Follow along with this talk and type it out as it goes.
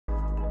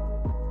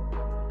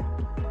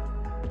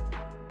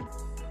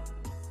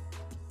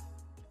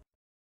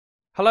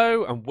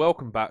Hello and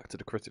welcome back to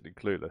the Critically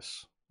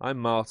Clueless. I'm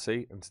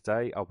Marty and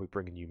today I'll be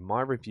bringing you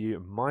my review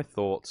and my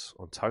thoughts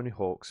on Tony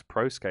Hawk's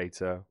Pro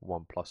Skater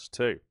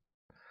 1+2.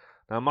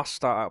 Now I must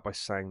start out by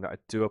saying that I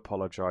do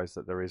apologise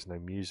that there is no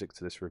music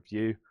to this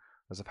review,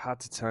 as I've had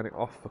to turn it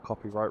off for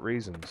copyright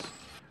reasons,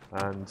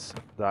 and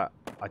that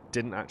I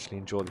didn't actually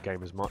enjoy the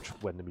game as much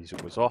when the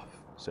music was off,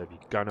 so if you're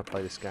going to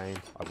play this game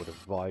I would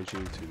advise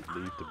you to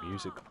leave the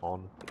music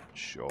on for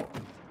sure.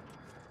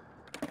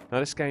 Now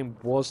this game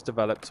was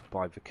developed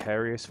by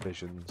Vicarious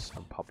Visions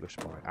and published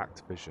by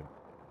Activision.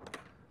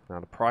 Now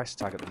the price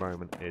tag at the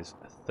moment is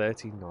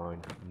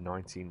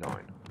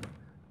 $39.99.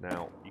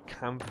 Now you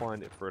can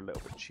find it for a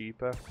little bit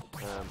cheaper.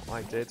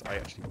 I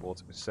actually bought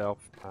it myself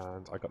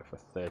and I got it for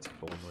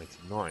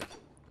 $34.99.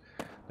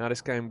 Now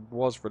this game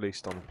was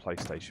released on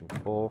PlayStation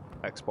 4,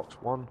 Xbox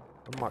One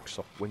and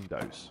Microsoft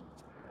Windows.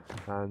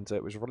 And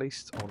it was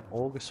released on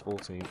August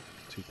 14th,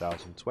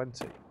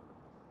 2020.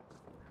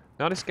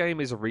 Now this game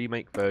is a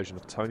remake version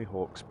of Tony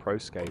Hawk's Pro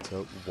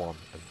Skater 1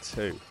 and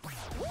 2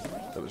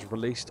 that was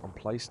released on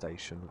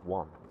PlayStation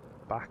 1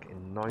 back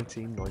in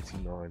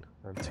 1999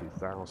 and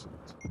 2000.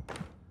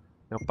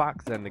 Now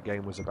back then the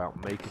game was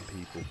about making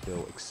people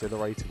feel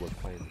exhilarated when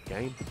playing the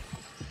game.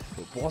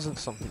 It wasn't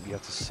something you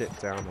had to sit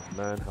down and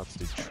learn how to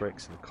do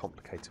tricks in a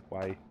complicated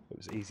way. It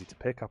was easy to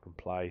pick up and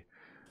play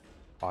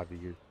either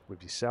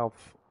with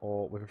yourself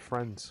or with a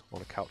friend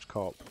on a couch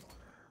co-op.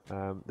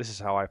 This is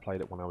how I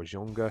played it when I was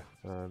younger.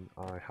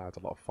 I had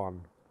a lot of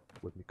fun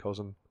with my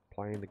cousin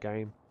playing the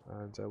game,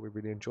 and we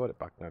really enjoyed it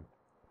back then.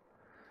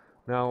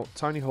 Now,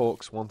 Tony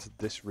Hawk's wanted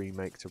this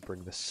remake to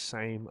bring the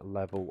same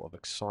level of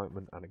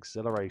excitement and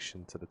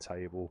exhilaration to the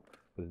table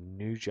with a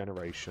new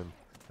generation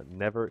that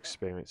never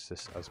experienced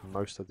this as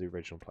most of the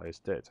original players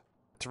did.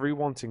 Through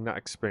wanting that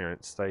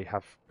experience, they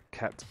have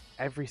kept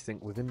everything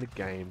within the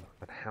game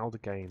and how the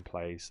game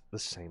plays the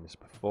same as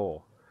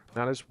before.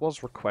 Now this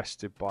was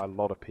requested by a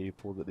lot of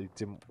people that they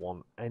didn't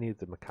want any of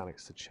the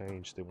mechanics to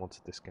change. They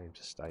wanted this game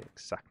to stay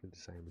exactly the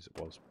same as it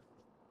was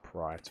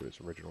prior to its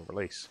original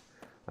release,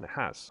 and it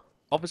has.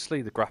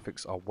 Obviously the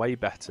graphics are way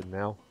better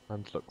now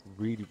and look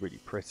really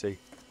pretty,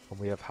 and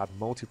we have had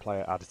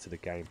multiplayer added to the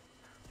game,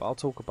 but I'll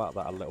talk about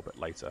that a little bit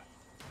later.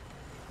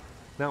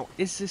 Now,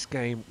 is this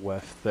game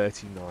worth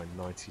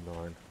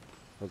 $39.99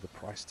 for the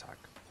price tag?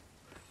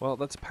 Well,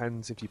 that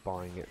depends if you're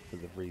buying it for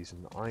the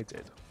reason that I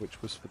did,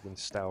 which was for the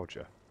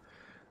nostalgia.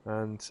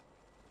 And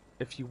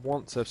if you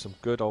want to have some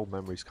good old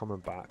memories coming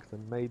back,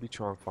 then maybe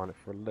try and find it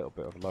for a little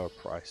bit of a lower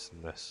price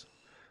than this,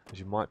 as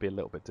you might be a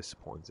little bit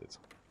disappointed.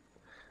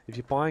 If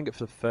you're buying it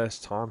for the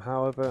first time,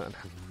 however, and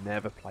have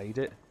never played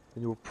it,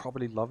 then you'll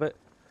probably love it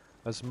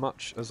as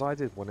much as I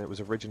did when it was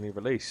originally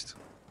released.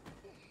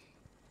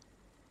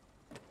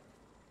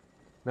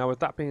 Now with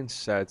that being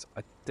said,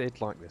 I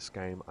did like this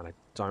game and I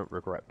don't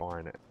regret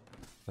buying it,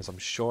 as I'm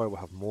sure I will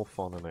have more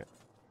fun on it.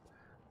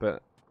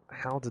 But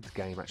how did the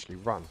game actually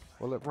run?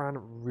 Well, it ran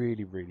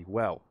really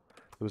well.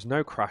 There was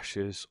no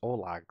crashes or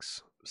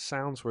lags.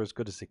 Sounds were as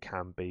good as they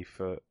can be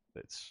for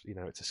it's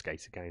a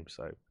skater game,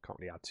 so can't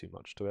really add too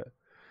much to it.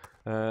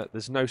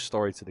 There's no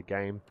story to the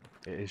game.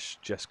 It is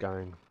just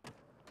going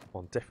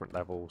on different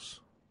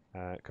levels,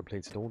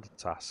 completing all the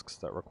tasks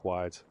that are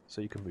required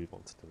so you can move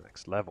on to the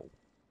next level.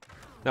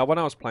 Now when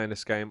I was playing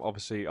this game,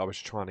 obviously I was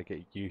trying to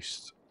get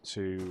used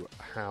to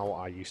how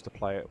I used to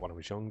play it when I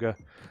was younger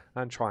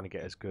and trying to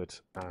get as good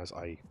as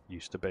I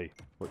used to be,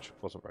 which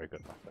wasn't very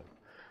good back then,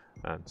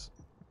 and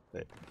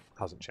it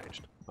hasn't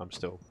changed. I'm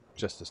still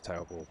just as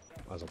terrible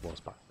as I was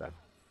back then.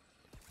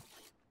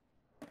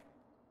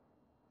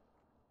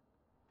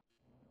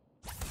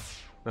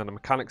 Now the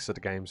mechanics of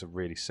the games are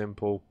really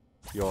simple.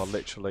 You're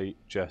literally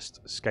just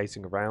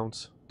skating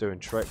around doing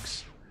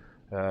tricks.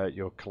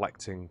 You're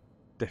collecting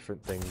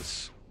different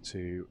things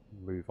to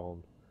move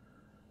on,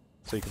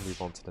 so you can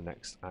move on to the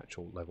next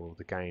actual level of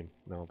the game.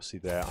 Now obviously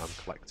there I'm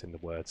collecting the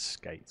word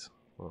skate.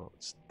 Well,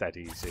 it's dead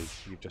easy.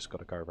 You've just got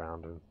to go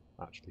around and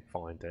actually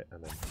find it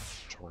and then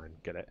try and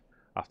get it.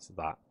 After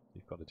that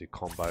you've got to do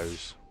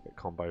combos, get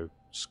combo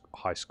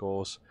high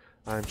scores,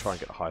 and try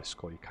and get the highest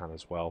score you can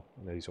as well.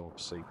 And these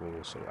obviously will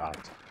also add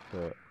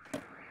the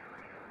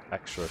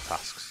extra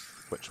tasks,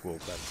 which will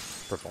then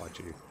provide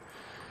you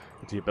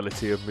with the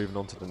ability of moving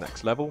on to the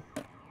next level.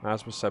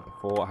 As was said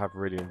before, I have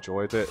really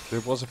enjoyed it.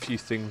 There was a few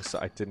things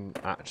that I didn't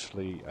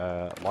actually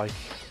like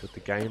with the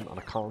game, and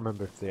I can't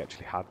remember if they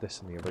actually had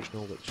this in the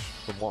original, which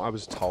from what I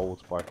was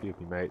told by a few of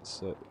my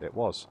mates, it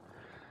was.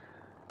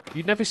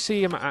 You'd never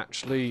see him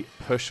actually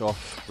push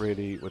off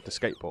really with the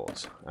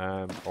skateboard,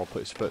 or put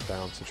his foot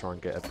down to try and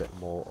get a bit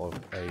more of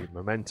a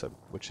momentum,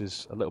 which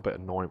is a little bit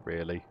annoying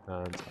really,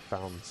 and I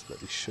found that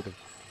they should have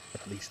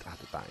at least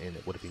added that in.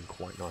 It would have been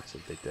quite nice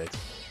if they did.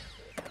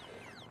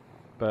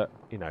 But,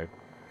 you know,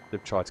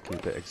 they've tried to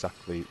keep it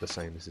exactly the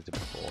same as they did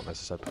before, and as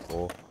I said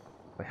before,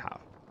 they have.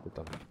 They've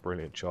done a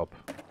brilliant job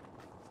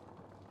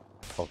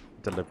of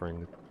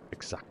delivering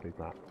exactly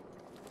that.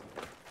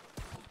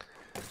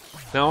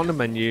 Now on the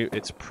menu,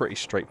 it's pretty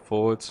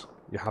straightforward.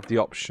 You have the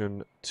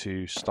option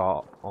to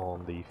start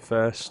on the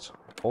first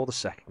or the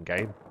second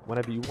game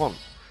whenever you want.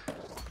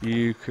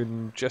 You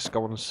can just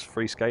go on a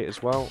free skate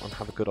as well and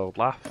have a good old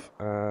laugh,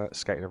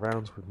 skating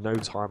around with no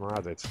timer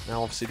added.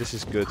 Now obviously this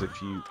is good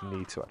if you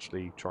need to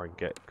actually try and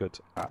get good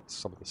at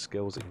some of the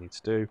skills that you need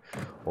to do,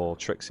 or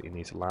tricks that you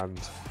need to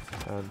land,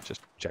 and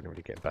just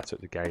generally getting better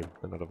at the game.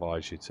 Then I'd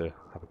advise you to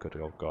have a good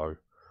old go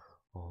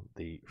on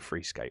the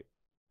free skate.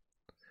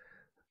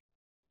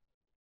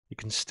 You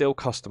can still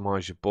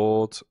customize your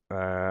board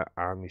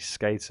and the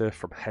skater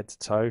from head to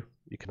toe.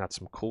 You can add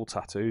some cool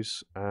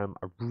tattoos. I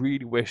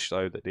really wish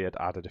though that they had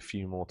added a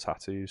few more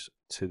tattoos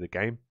to the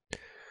game,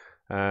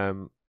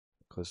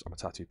 because I'm a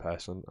tattoo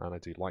person and I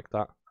do like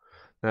that.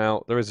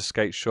 Now there is a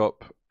skate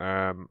shop,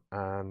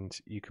 and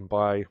you can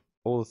buy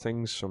all the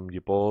things from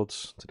your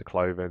boards to the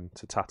clothing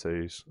to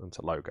tattoos and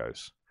to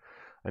logos.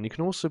 And you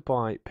can also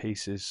buy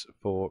pieces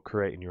for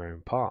creating your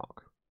own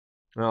park.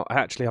 Now, I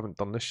actually haven't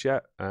done this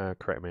yet,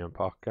 creating my own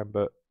park again,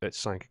 but it's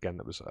something again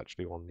that was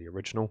actually on the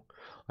original.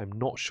 I'm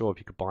not sure if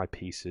you could buy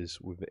pieces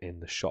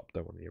within the shop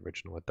though on the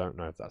original. I don't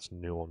know if that's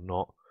new or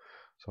not,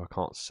 so I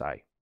can't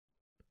say.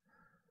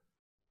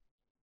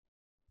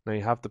 Now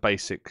you have the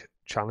basic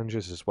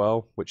challenges as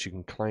well, which you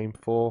can claim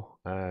for.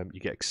 You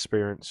get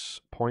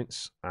experience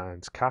points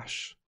and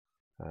cash,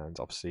 and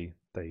obviously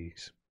they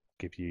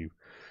give you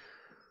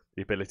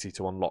the ability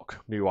to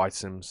unlock new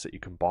items that you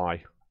can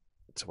buy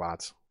to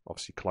add.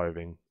 Obviously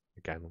clothing,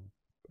 again,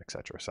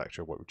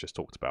 etc, what we've just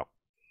talked about.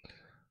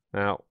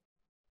 Now,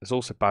 there's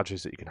also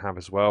badges that you can have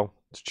as well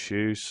to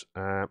choose.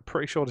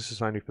 Pretty sure this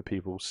is only for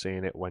people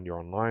seeing it when you're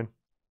online,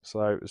 so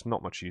there's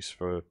not much use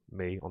for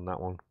me on that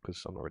one,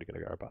 because I'm not really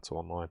going to go back to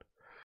online.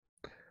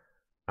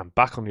 And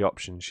back on the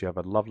options, you have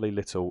a lovely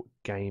little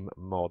game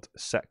mod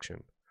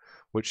section,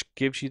 which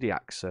gives you the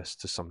access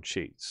to some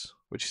cheats,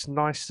 which is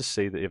nice to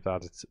see that you've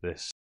added to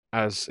this,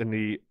 as in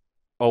the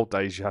old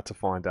days you had to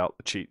find out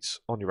the cheats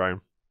on your own.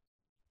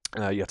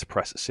 You have to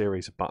press a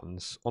series of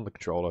buttons on the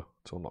controller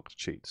to unlock the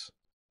cheats.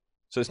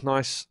 So it's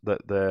nice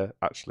that they're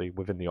actually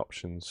within the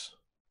options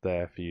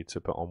there for you to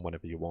put on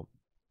whenever you want.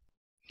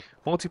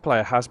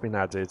 Multiplayer has been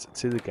added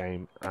to the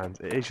game, and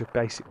it is your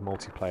basic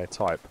multiplayer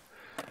type.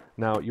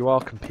 Now you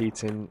are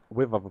competing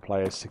with other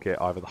players to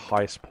get either the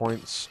highest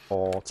points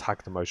or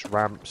tag the most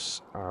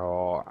ramps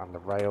and the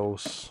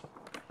rails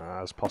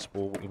as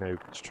possible, you know,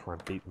 to try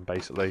and beat them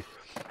basically,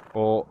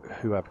 or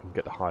whoever can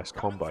get the highest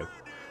combo.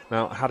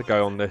 Now, I had a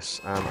go on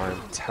this, and I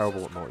am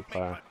terrible at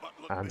multiplayer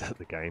and at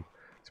the game,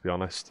 to be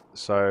honest.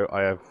 So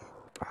I have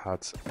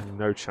had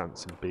no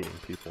chance in beating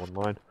people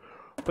online,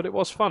 but it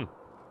was fun.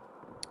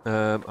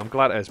 I'm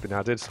glad it has been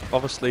added.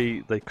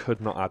 Obviously, they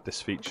could not add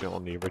this feature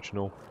on the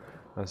original,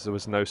 as there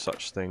was no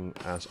such thing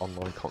as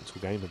online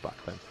console gaming back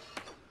then.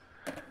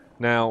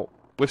 Now,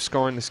 with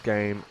scoring this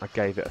game, I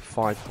gave it a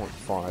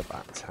 5.5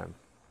 out of 10.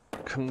 I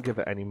couldn't give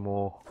it any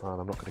more, and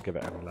I'm not going to give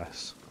it any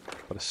less.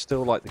 But I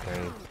still like the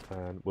game,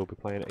 and we'll be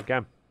playing it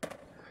again.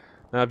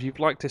 Now, if you've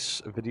liked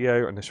this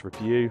video and this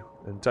review,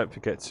 then don't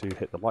forget to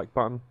hit the like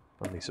button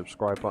and the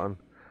subscribe button,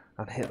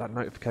 and hit that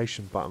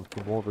notification button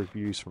for more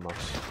reviews from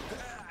us.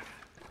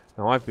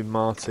 Now, I've been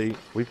Marty,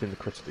 we've been the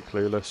Critically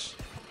Clueless,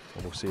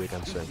 and we'll see you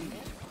again soon.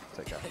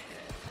 Take care.